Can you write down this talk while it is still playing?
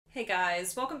Hey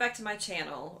guys, welcome back to my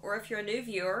channel, or if you're a new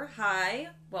viewer, hi,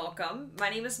 welcome. My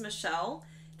name is Michelle.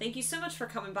 Thank you so much for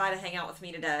coming by to hang out with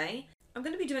me today. I'm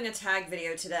going to be doing a tag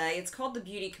video today. It's called the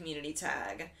Beauty Community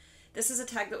Tag. This is a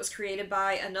tag that was created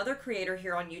by another creator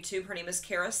here on YouTube. Her name is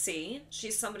Kara C.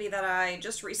 She's somebody that I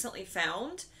just recently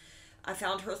found. I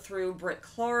found her through Britt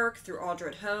Clark, through Audra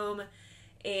at Home,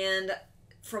 and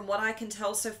from what I can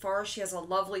tell so far, she has a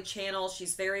lovely channel.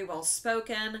 She's very well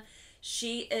spoken.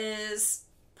 She is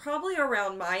probably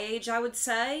around my age, I would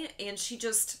say, and she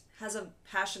just has a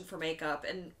passion for makeup.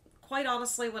 And quite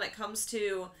honestly, when it comes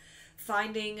to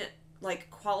finding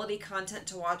like quality content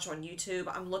to watch on YouTube,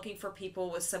 I'm looking for people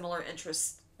with similar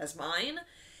interests as mine,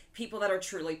 people that are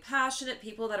truly passionate,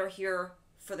 people that are here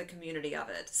for the community of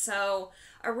it. So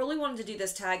I really wanted to do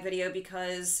this tag video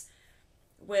because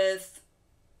with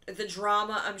the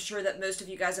drama, I'm sure that most of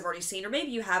you guys have already seen, or maybe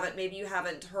you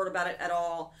haven't heard about it at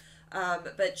all.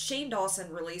 But Shane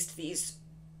Dawson released these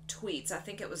tweets. I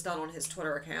think it was done on his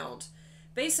Twitter account,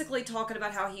 basically talking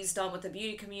about how he's done with the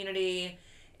beauty community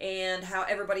and how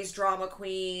everybody's drama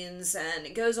queens, and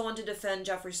it goes on to defend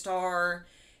Jeffree Star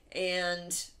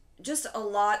and just a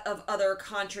lot of other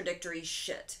contradictory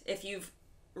shit. If you've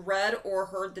read or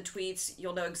heard the tweets,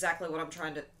 you'll know exactly what I'm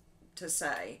trying to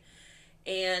say.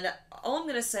 And all I'm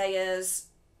going to say is,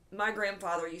 my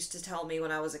grandfather used to tell me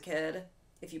when I was a kid,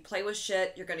 if you play with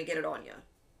shit, you're going to get it on you.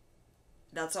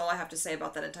 That's all I have to say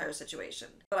about that entire situation.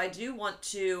 But I do want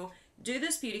to do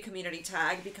this beauty community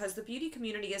tag because the beauty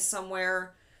community is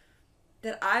somewhere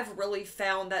that I've really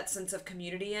found that sense of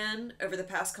community in over the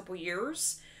past couple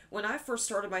years. When I first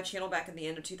started my channel back in the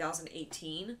end of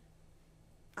 2018,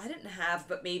 I didn't have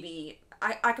but maybe,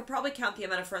 I could probably count the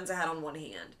amount of friends I had on one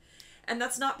hand. And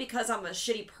that's not because I'm a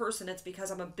shitty person, it's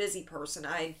because I'm a busy person.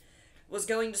 I was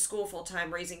going to school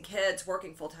full-time, raising kids,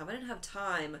 working full-time. I didn't have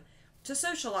time to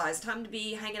socialize, time to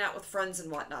be hanging out with friends and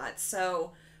whatnot.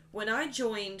 So when I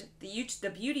joined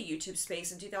the beauty YouTube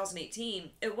space in 2018,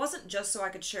 it wasn't just so I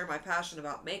could share my passion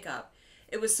about makeup.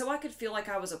 It was so I could feel like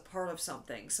I was a part of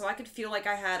something. So I could feel like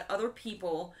I had other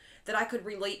people that I could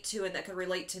relate to and that could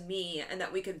relate to me, and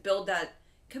that we could build that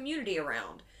community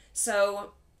around.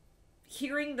 So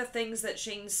hearing the things that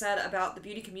Shane said about the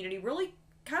beauty community really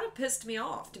kind of pissed me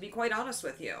off, to be quite honest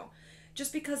with you.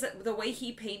 Just because the way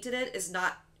he painted it is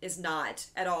not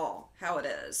at all how it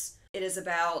is. It is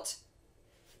about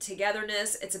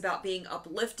togetherness, it's about being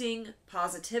uplifting,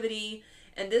 positivity,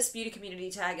 and this beauty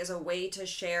community tag is a way to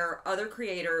share other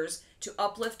creators, to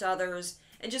uplift others,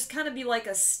 and just kind of be like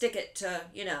a stick it to,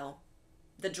 you know,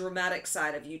 the dramatic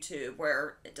side of YouTube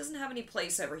where it doesn't have any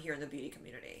place over here in the beauty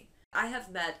community. I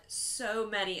have met so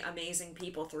many amazing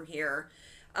people through here.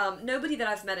 Nobody that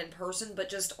I've met in person, but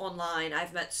just online.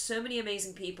 I've met so many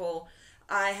amazing people.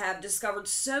 I have discovered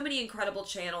so many incredible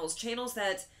channels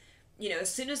that, you know,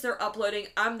 as soon as they're uploading,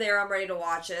 I'm there, I'm ready to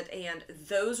watch it, and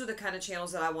those are the kind of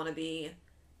channels that I want to be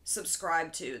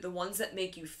subscribed to. The ones that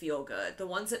make you feel good. The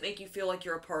ones that make you feel like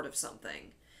you're a part of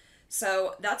something.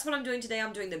 So that's what I'm doing today.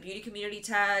 I'm doing the beauty community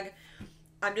tag.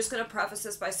 I'm just going to preface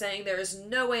this by saying there is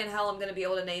no way in hell I'm going to be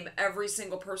able to name every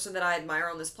single person that I admire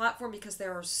on this platform, because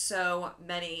there are so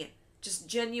many just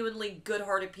genuinely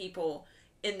good-hearted people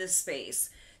in this space.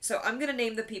 So I'm going to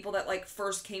name the people that like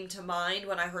first came to mind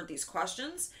when I heard these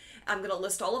questions. I'm going to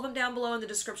list all of them down below in the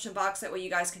description box. That way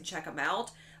you guys can check them out.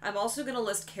 I'm also going to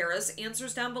list Kara's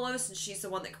answers down below, since she's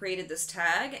the one that created this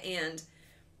tag, and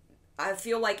I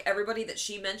feel like everybody that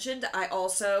she mentioned I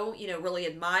also, you know, really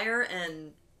admire,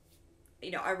 and you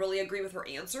know, I really agree with her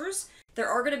answers. There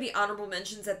are going to be honorable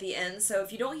mentions at the end, so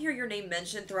if you don't hear your name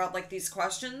mentioned throughout like these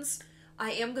questions,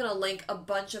 I am going to link a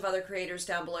bunch of other creators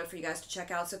down below for you guys to check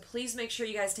out, so please make sure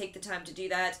you guys take the time to do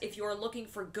that. If you are looking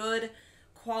for good,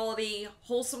 quality,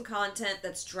 wholesome content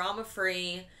that's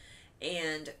drama-free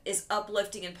and is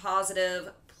uplifting and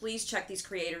positive, please check these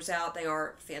creators out. They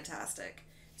are fantastic.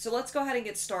 So let's go ahead and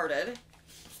get started.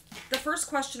 The first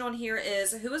question on here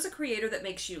is, who is a creator that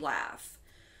makes you laugh?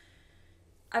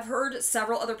 I've heard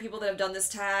several other people that have done this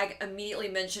tag immediately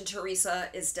mention Teresa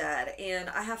is dead, and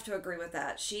I have to agree with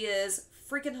that. She is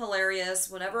freaking hilarious.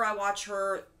 Whenever I watch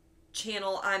her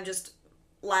channel, I'm just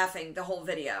laughing the whole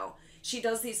video. She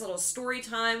does these little story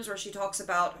times where she talks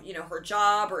about, you know, her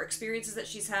job or experiences that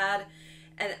she's had,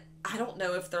 and I don't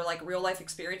know if they're like real life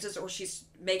experiences or she's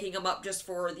making them up just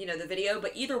for, you know, the video,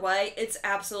 but either way, it's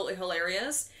absolutely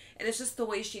hilarious. And it's just the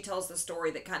way she tells the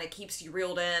story that kind of keeps you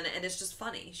reeled in, and it's just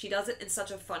funny. She does it in such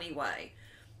a funny way.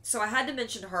 So I had to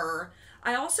mention her.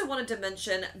 I also wanted to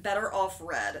mention Better Off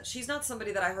Red. She's not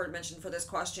somebody that I heard mentioned for this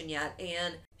question yet,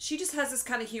 and she just has this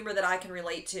kind of humor that I can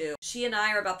relate to. She and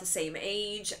I are about the same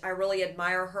age. I really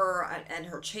admire her and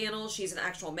her channel. She's an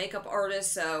actual makeup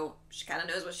artist, so she kind of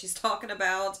knows what she's talking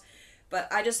about.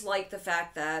 But I just like the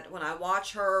fact that when I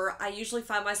watch her, I usually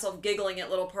find myself giggling at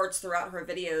little parts throughout her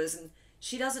videos, and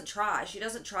she doesn't try. She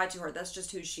doesn't try too hard. That's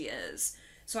just who she is.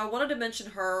 So I wanted to mention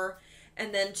her.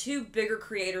 And then two bigger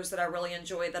creators that I really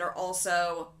enjoy that are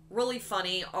also really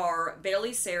funny are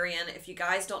Bailey Sarian. If you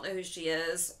guys don't know who she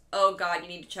is, oh God, you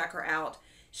need to check her out.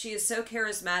 She is so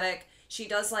charismatic. She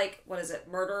does like, what is it,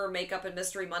 Murder, Makeup, and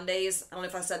Mystery Mondays. I don't know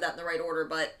if I said that in the right order,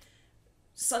 but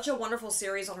such a wonderful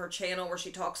series on her channel where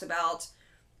she talks about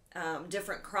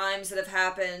different crimes that have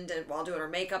happened and while doing her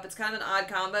makeup. It's kind of an odd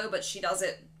combo, but she does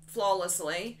it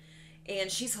flawlessly. And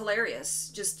she's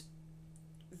hilarious. Just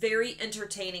very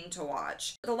entertaining to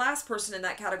watch. The last person in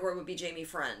that category would be Jamie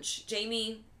French.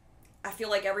 Jamie, I feel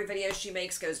like every video she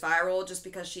makes goes viral just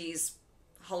because she's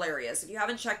hilarious. If you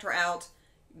haven't checked her out,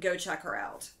 go check her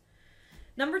out.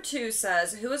 Number 2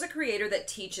 says, who is a creator that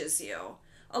teaches you?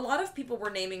 A lot of people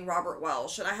were naming Robert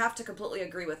Welsh, and I have to completely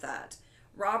agree with that.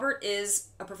 Robert is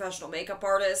a professional makeup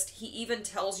artist. He even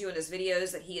tells you in his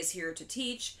videos that he is here to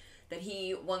teach, that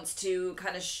he wants to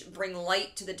kind of bring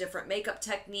light to the different makeup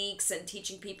techniques and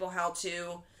teaching people how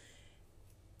to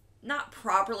not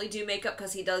properly do makeup,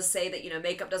 because he does say that, you know,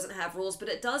 makeup doesn't have rules, but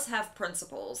it does have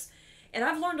principles. And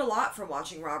I've learned a lot from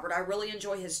watching Robert. I really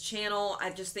enjoy his channel. I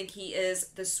just think he is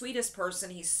the sweetest person.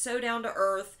 He's so down to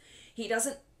earth. He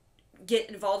doesn't get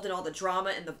involved in all the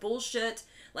drama and the bullshit.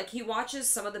 Like, he watches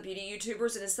some of the beauty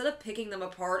YouTubers, and instead of picking them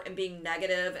apart and being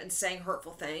negative and saying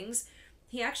hurtful things,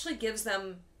 he actually gives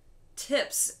them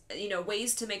tips, you know,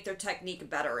 ways to make their technique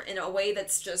better in a way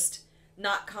that's just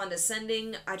not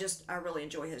condescending. I really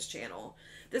enjoy his channel.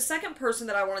 The second person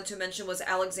that I wanted to mention was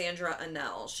Alexandra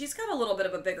Anel. She's got a little bit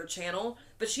of a bigger channel,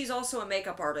 but she's also a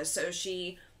makeup artist, so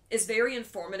she is very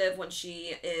informative when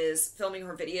she is filming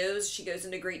her videos. She goes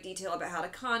into great detail about how to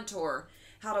contour,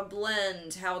 how to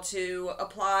blend, how to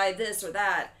apply this or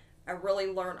that. I really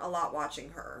learn a lot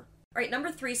watching her. All right,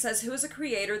 number 3 says, who is a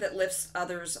creator that lifts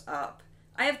others up?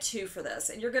 I have 2 for this,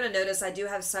 and you're going to notice I do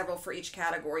have several for each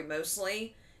category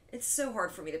mostly. It's so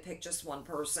hard for me to pick just one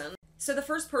person. So the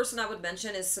first person I would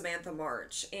mention is Samantha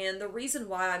March, and the reason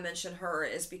why I mention her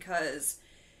is because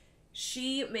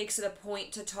she makes it a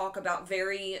point to talk about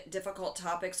very difficult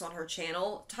topics on her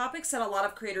channel, topics that a lot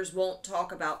of creators won't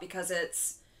talk about because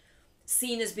it's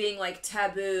seen as being like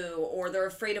taboo, or they're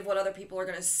afraid of what other people are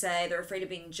going to say, they're afraid of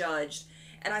being judged.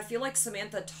 And I feel like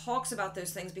Samantha talks about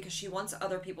those things because she wants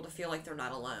other people to feel like they're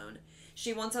not alone.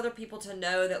 She wants other people to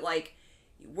know that, like,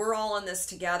 we're all in this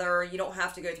together. You don't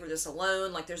have to go through this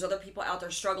alone. Like, there's other people out there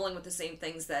struggling with the same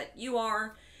things that you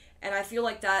are. And I feel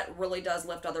like that really does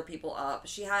lift other people up.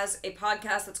 She has a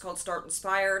podcast that's called Start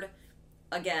Inspired.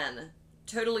 Again,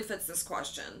 totally fits this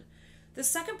question. The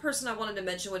second person I wanted to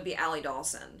mention would be Allie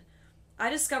Dawson. I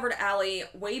discovered Allie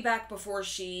way back before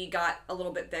she got a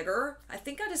little bit bigger. I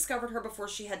think I discovered her before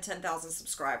she had 10,000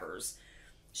 subscribers.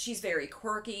 She's very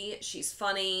quirky. She's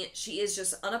funny. She is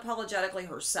just unapologetically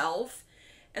herself.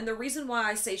 And the reason why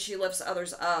I say she lifts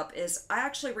others up is I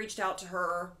actually reached out to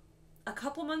her a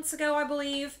couple months ago, I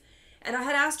believe, and I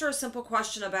had asked her a simple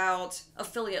question about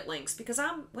affiliate links, because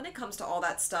when it comes to all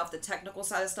that stuff, the technical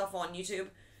side of stuff on YouTube,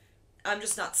 I'm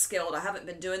just not skilled. I haven't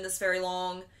been doing this very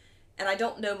long, and I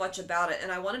don't know much about it,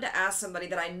 and I wanted to ask somebody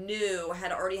that I knew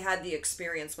had already had the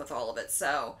experience with all of it.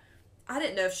 So I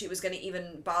didn't know if she was going to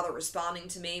even bother responding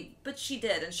to me, but she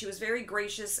did, and she was very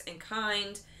gracious and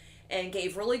kind and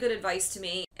gave really good advice to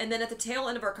me. And then at the tail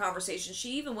end of our conversation,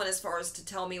 she even went as far as to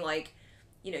tell me, like,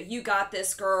 you know, you got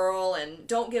this, girl, and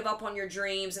don't give up on your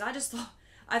dreams. And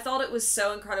I thought it was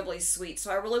so incredibly sweet, so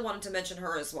I really wanted to mention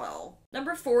her as well.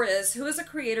 Number 4 is, who is a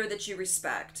creator that you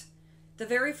respect? The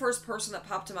very first person that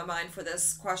popped to my mind for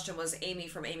this question was Amy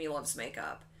from Amy Loves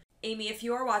Makeup. Amy, if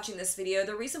you are watching this video,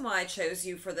 the reason why I chose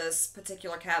you for this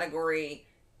particular category,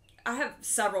 I have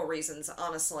several reasons,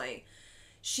 honestly.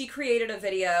 She created a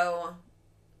video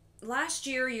last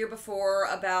year before,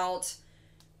 about,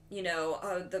 you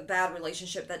know, the bad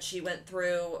relationship that she went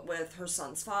through with her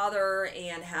son's father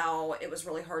and how it was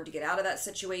really hard to get out of that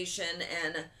situation.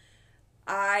 And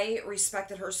I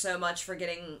respected her so much for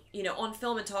getting, you know, on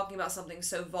film and talking about something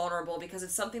so vulnerable, because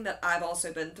it's something that I've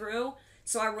also been through.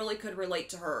 So I really could relate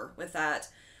to her with that.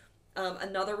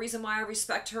 Another reason why I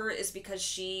respect her is because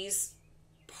she's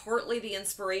partly the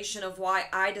inspiration of why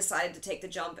I decided to take the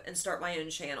jump and start my own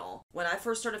channel. When I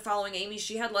first started following Amy,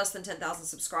 she had less than 10,000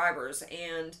 subscribers,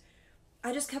 and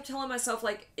I just kept telling myself,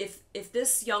 like, if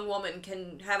this young woman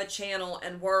can have a channel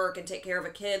and work and take care of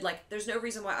a kid, like, there's no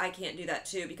reason why I can't do that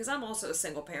too, because I'm also a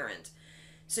single parent.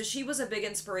 So she was a big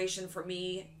inspiration for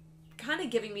me, kind of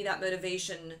giving me that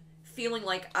motivation, feeling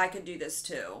like I could do this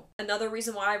too. Another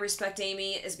reason why I respect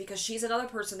Amy is because she's another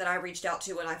person that I reached out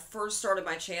to when I first started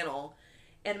my channel,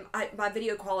 and my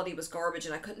video quality was garbage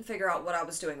and I couldn't figure out what I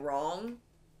was doing wrong.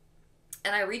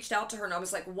 And I reached out to her and I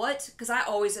was like, what? Because I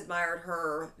always admired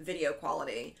her video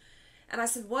quality. And I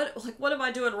said, what am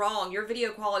I doing wrong? Your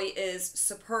video quality is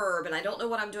superb and I don't know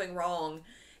what I'm doing wrong.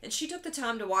 And she took the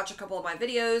time to watch a couple of my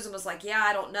videos and was like, yeah,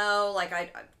 I don't know. Like,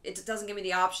 it doesn't give me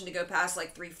the option to go past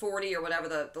like 340 or whatever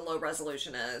the low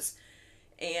resolution is.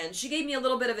 And she gave me a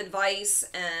little bit of advice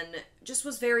and just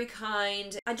was very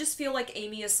kind. I just feel like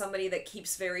Amy is somebody that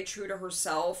keeps very true to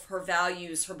herself, her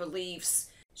values, her beliefs.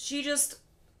 She just,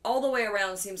 all the way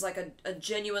around, seems like a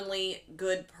genuinely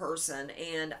good person.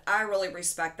 And I really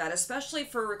respect that, especially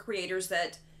for creators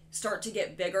that start to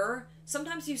get bigger.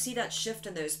 Sometimes you see that shift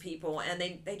in those people and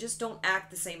they just don't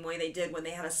act the same way they did when they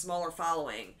had a smaller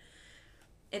following.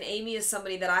 And Amy is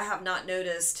somebody that I have not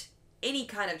noticed any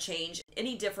kind of change,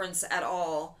 any difference at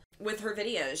all with her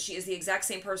videos. She is the exact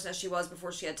same person as she was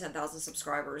before she had 10,000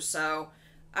 subscribers. So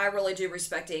I really do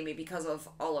respect Amy because of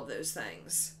all of those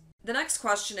things. The next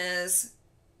question is,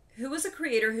 who is a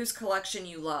creator whose collection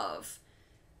you love?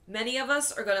 Many of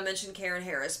us are going to mention Karen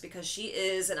Harris because she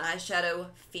is an eyeshadow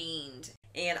fiend.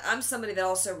 And I'm somebody that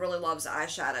also really loves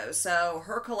eyeshadow. So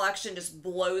her collection just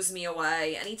blows me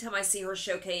away. Anytime I see her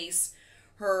showcase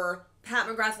her Pat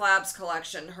McGrath Labs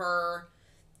collection, her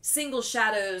single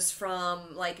shadows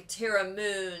from like Terra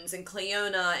Moons and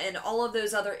Cleona and all of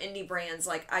those other indie brands,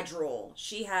 like, I drool.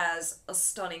 She has a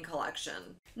stunning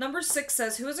collection. Number 6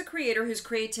 says, who is a creator whose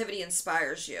creativity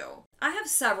inspires you? I have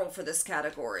several for this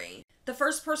category. The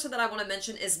first person that I want to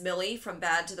mention is Millie from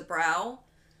Bad to the Brow.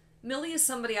 Millie is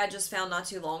somebody I just found not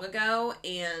too long ago,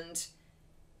 and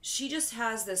she just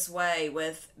has this way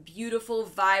with beautiful,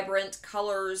 vibrant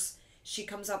colors. She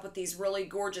comes up with these really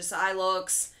gorgeous eye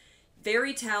looks,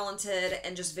 very talented,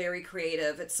 and just very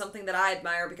creative. It's something that I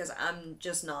admire because I'm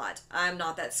just not. I'm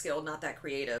not that skilled, not that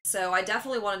creative. So I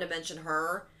definitely wanted to mention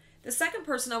her. The second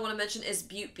person I want to mention is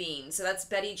Butte Bean. So that's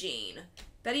Betty Jean.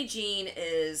 Betty Jean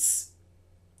is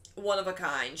one of a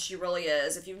kind. She really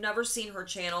is. If you've never seen her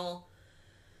channel,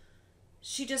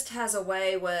 she just has a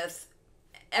way with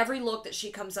every look that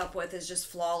she comes up with is just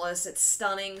flawless. It's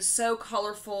stunning, so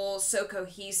colorful, so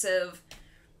cohesive.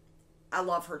 I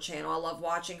love her channel. I love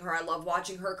watching her. I love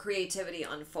watching her creativity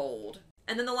unfold.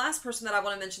 And then the last person that I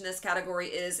want to mention in this category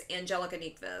is Angelica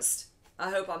Nyqvist. I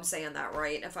hope I'm saying that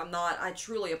right. If I'm not, I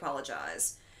truly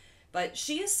apologize. But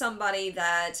she is somebody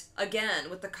that, again,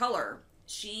 with the color,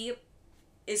 she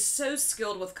is so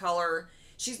skilled with color.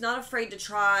 She's not afraid to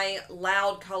try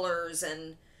loud colors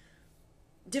and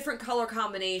different color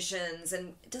combinations,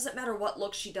 and it doesn't matter what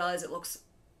look she does, it looks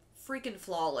freaking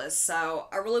flawless. So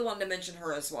I really wanted to mention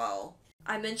her as well.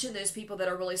 I mentioned those people that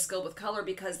are really skilled with color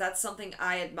because that's something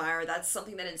I admire. That's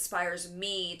something that inspires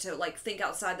me to like think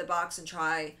outside the box and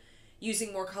try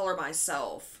using more color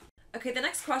myself. Okay, the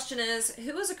next question is,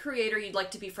 who is a creator you'd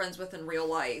like to be friends with in real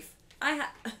life?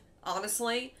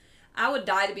 Honestly, I would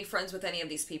die to be friends with any of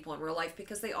these people in real life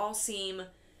because they all seem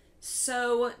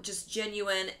so just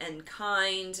genuine and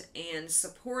kind and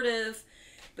supportive.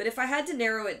 But if I had to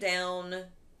narrow it down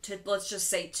to, let's just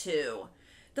say 2,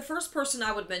 the first person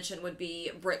I would mention would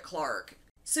be Britt Clark.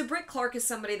 So Britt Clark is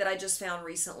somebody that I just found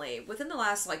recently, within the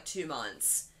last like 2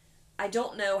 months. I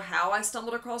don't know how I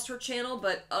stumbled across her channel,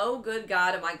 but oh good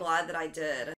God, am I glad that I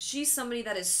did. She's somebody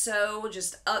that is so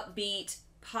just upbeat,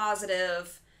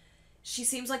 positive. She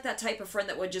seems like that type of friend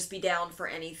that would just be down for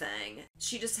anything.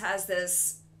 She just has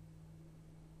this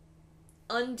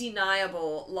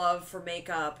undeniable love for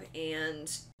makeup,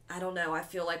 and I don't know, I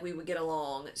feel like we would get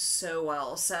along so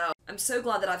well. So I'm so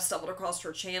glad that I've stumbled across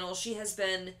her channel. She has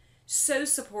been so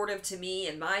supportive to me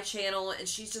and my channel, and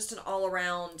she's just an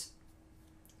all-around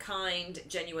kind,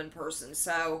 genuine person.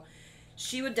 So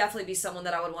she would definitely be someone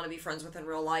that I would want to be friends with in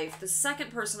real life. The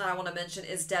second person that I want to mention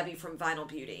is Debbie from Vinyl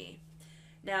Beauty.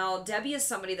 Now, Debbie is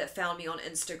somebody that found me on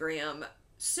Instagram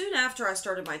soon after I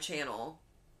started my channel.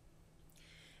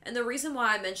 And the reason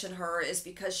why I mention her is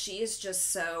because she is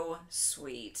just so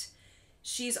sweet.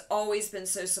 She's always been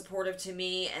so supportive to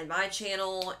me and my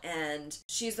channel, and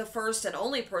she's the first and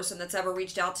only person that's ever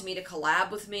reached out to me to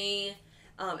collab with me.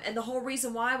 And the whole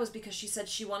reason why was because she said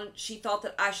she thought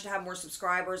that I should have more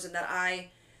subscribers and that I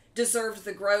deserved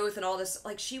the growth and all this.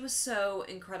 Like, she was so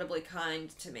incredibly kind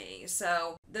to me.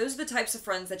 So those are the types of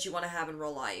friends that you want to have in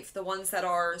real life. The ones that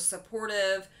are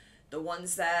supportive, the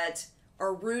ones that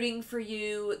are rooting for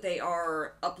you, they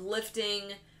are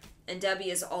uplifting, and Debbie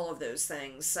is all of those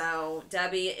things. So,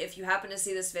 Debbie, if you happen to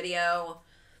see this video,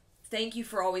 thank you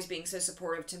for always being so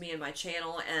supportive to me and my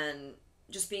channel and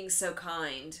just being so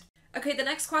kind. Okay, the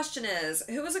next question is,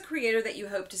 who is a creator that you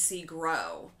hope to see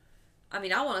grow? I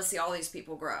mean, I want to see all these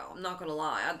people grow. I'm not going to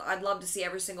lie. I'd love to see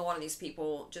every single one of these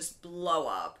people just blow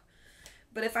up.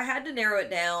 But if I had to narrow it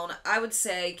down, I would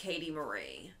say Katie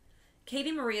Marie.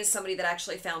 Katie Marie is somebody that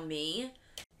actually found me.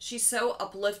 She's so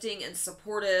uplifting and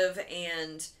supportive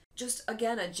and just,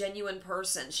 again, a genuine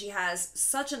person. She has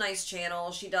such a nice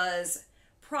channel. She does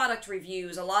product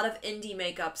reviews, a lot of indie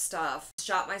makeup stuff.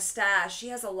 Shop My Stash. She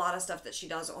has a lot of stuff that she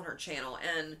does on her channel,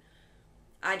 and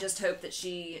I just hope that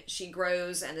she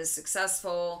grows and is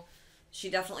successful. She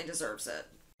definitely deserves it.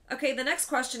 Okay, the next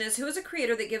question is, who is a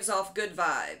creator that gives off good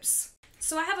vibes?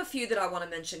 So I have a few that I want to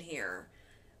mention here.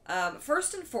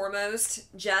 First and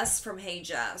foremost, Jess from Hey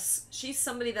Jess. She's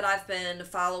somebody that I've been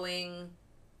following,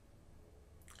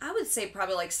 I would say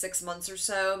probably like 6 months or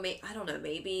so. I don't know,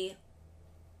 maybe.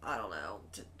 I don't know.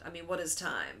 I mean, what is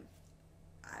time?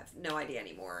 I have no idea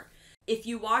anymore. If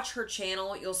you watch her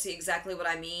channel, you'll see exactly what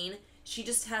I mean. She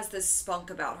just has this spunk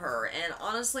about her, and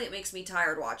honestly, it makes me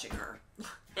tired watching her.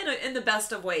 in the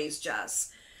best of ways,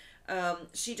 Jess.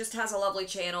 She just has a lovely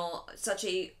channel, such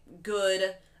a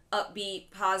good,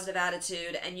 upbeat, positive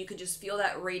attitude, and you can just feel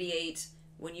that radiate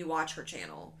when you watch her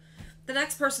channel. The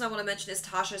next person I want to mention is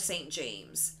Tasha St.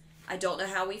 James. I don't know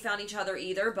how we found each other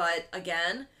either, but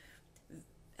again,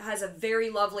 has a very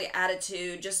lovely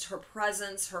attitude, just her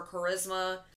presence, her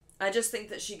charisma. I just think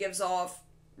that she gives off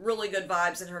really good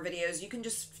vibes in her videos.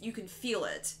 You can feel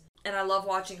it. And I love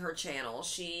watching her channel.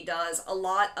 She does a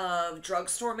lot of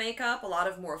drugstore makeup, a lot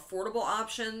of more affordable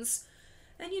options.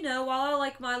 And you know, while I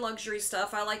like my luxury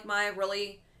stuff, I like my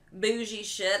really bougie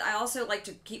shit, I also like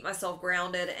to keep myself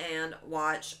grounded and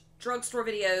watch drugstore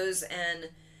videos and,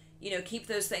 you know, keep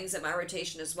those things in my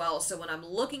rotation as well. So when I'm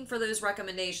looking for those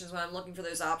recommendations, when I'm looking for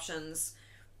those options,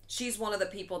 she's one of the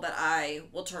people that I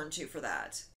will turn to for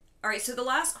that. All right, so the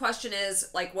last question is,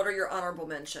 like, what are your honorable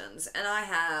mentions? And I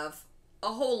have a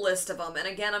whole list of them. And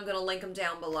again, I'm going to link them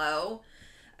down below.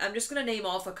 I'm just going to name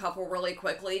off a couple really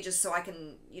quickly just so I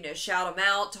can, you know, shout them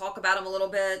out, talk about them a little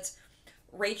bit.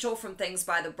 Rachel from Things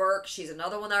by the Burke. She's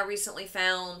another one I recently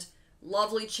found.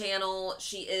 Lovely channel.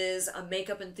 She is a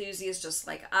makeup enthusiast just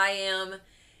like I am.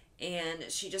 And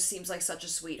she just seems like such a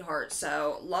sweetheart.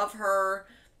 So, love her.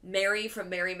 Mary from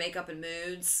Mary Makeup and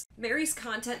Moods. Mary's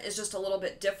content is just a little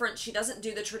bit different. She doesn't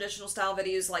do the traditional style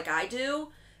videos like I do,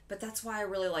 but that's why I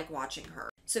really like watching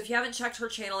her. So if you haven't checked her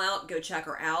channel out, go check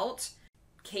her out.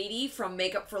 Katie from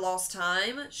Makeup for Lost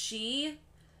Time. She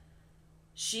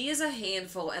is a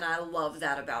handful, and I love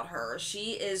that about her.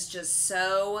 She is just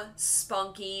so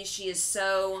spunky. She is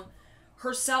so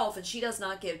herself, and she does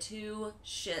not give two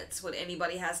shits what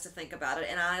anybody has to think about it,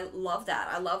 and I love that.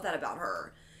 I love that about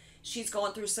her. She's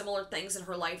gone through similar things in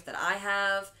her life that I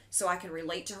have, so I can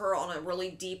relate to her on a really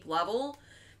deep level,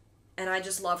 and I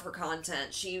just love her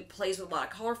content. She plays with a lot of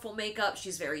colorful makeup.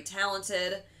 She's very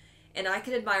talented, and I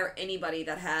can admire anybody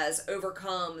that has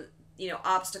overcome, you know,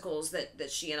 obstacles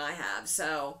that she and I have.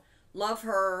 So, love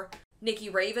her. Nikki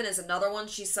Raven is another one.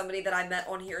 She's somebody that I met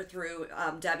on here through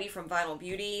Debbie from Vinyl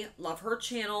Beauty. Love her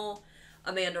channel.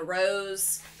 Amanda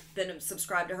Rose. Been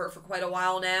subscribed to her for quite a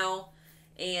while now.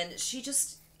 And she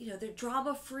just, you know, they're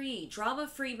drama-free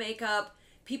makeup.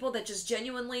 People that just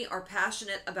genuinely are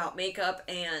passionate about makeup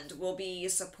and will be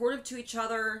supportive to each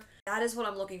other. That is what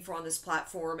I'm looking for on this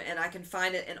platform, and I can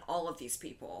find it in all of these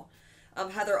people.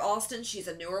 Heather Austin, she's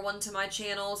a newer one to my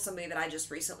channel, somebody that I just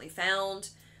recently found.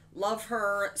 Love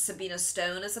her. Sabina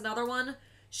Stone is another one.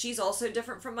 She's also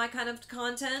different from my kind of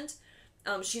content.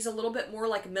 She's a little bit more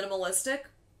like minimalistic,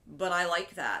 but I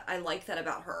like that. I like that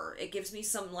about her. It gives me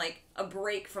some, like, a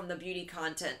break from the beauty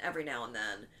content every now and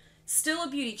then. Still a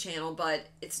beauty channel, but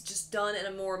it's just done in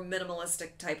a more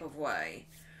minimalistic type of way.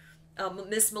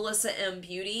 Miss Melissa M.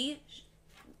 Beauty,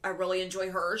 I really enjoy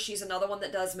her. She's another one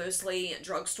that does mostly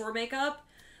drugstore makeup,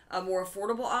 more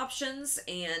affordable options,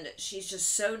 and she's just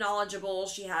so knowledgeable.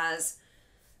 She has,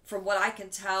 from what I can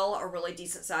tell, a really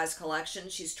decent sized collection.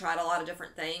 She's tried a lot of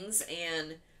different things,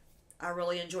 and I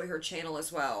really enjoy her channel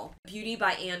as well. Beauty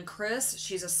by Ann Chris.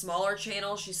 She's a smaller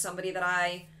channel. She's somebody that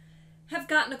I have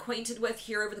gotten acquainted with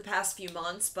here over the past few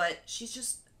months, but she's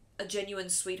just a genuine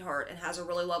sweetheart and has a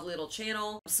really lovely little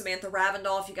channel. Samantha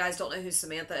Ravendall, if you guys don't know who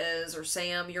Samantha is, or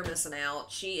Sam, you're missing out.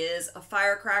 She is a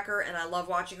firecracker, and I love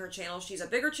watching her channel. She's a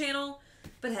bigger channel,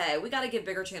 but hey, we gotta give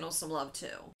bigger channels some love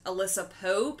too. Alyssa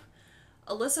Pope.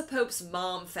 Alyssa Pope's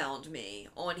mom found me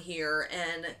on here,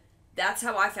 and That's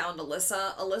how I found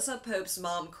Alyssa. Alyssa Pope's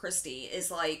mom, Christy, is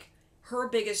like her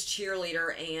biggest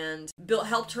cheerleader and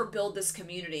helped her build this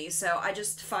community. So I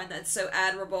just find that so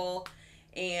admirable.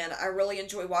 And I really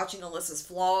enjoy watching Alyssa's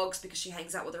vlogs because she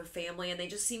hangs out with her family and they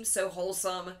just seem so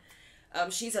wholesome.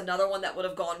 She's another one that would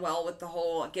have gone well with the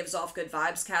whole gives off good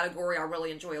vibes category. I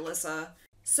really enjoy Alyssa.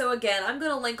 So again, I'm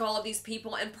going to link all of these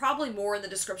people and probably more in the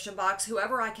description box.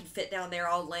 Whoever I can fit down there,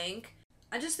 I'll link.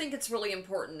 I just think it's really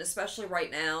important, especially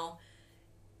right now.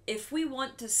 If we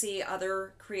want to see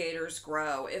other creators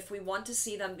grow, if we want to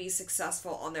see them be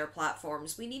successful on their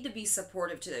platforms, we need to be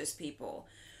supportive to those people.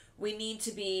 We need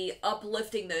to be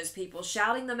uplifting those people,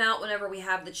 shouting them out whenever we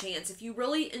have the chance. If you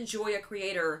really enjoy a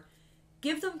creator,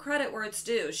 give them credit where it's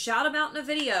due. Shout them out in a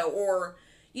video or,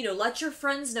 let your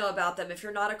friends know about them. If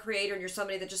you're not a creator and you're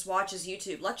somebody that just watches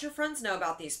YouTube, let your friends know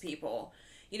about these people.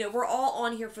 We're all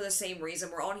on here for the same reason.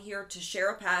 We're on here to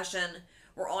share a passion.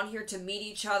 We're on here to meet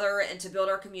each other and to build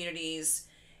our communities.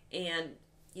 And,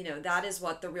 that is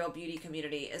what the real beauty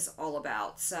community is all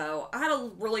about. So I had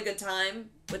a really good time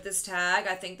with this tag.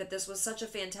 I think that this was such a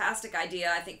fantastic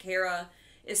idea. I think Kara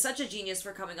is such a genius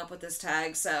for coming up with this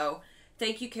tag. So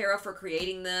thank you, Kara, for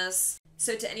creating this.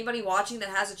 So to anybody watching that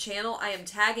has a channel, I am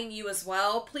tagging you as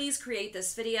well. Please create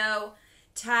this video.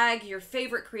 Tag your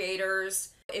favorite creators.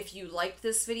 If you liked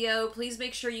this video, please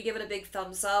make sure you give it a big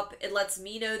thumbs up. It lets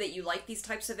me know that you like these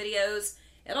types of videos.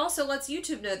 It also lets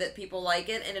YouTube know that people like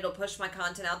it, and it'll push my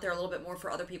content out there a little bit more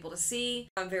for other people to see.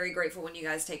 I'm very grateful when you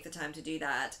guys take the time to do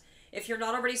that. If you're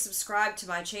not already subscribed to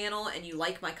my channel and you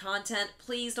like my content,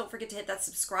 please don't forget to hit that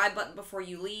subscribe button before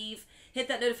you leave. Hit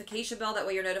that notification bell, that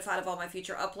way you're notified of all my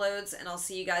future uploads, and I'll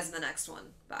see you guys in the next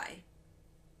one. Bye.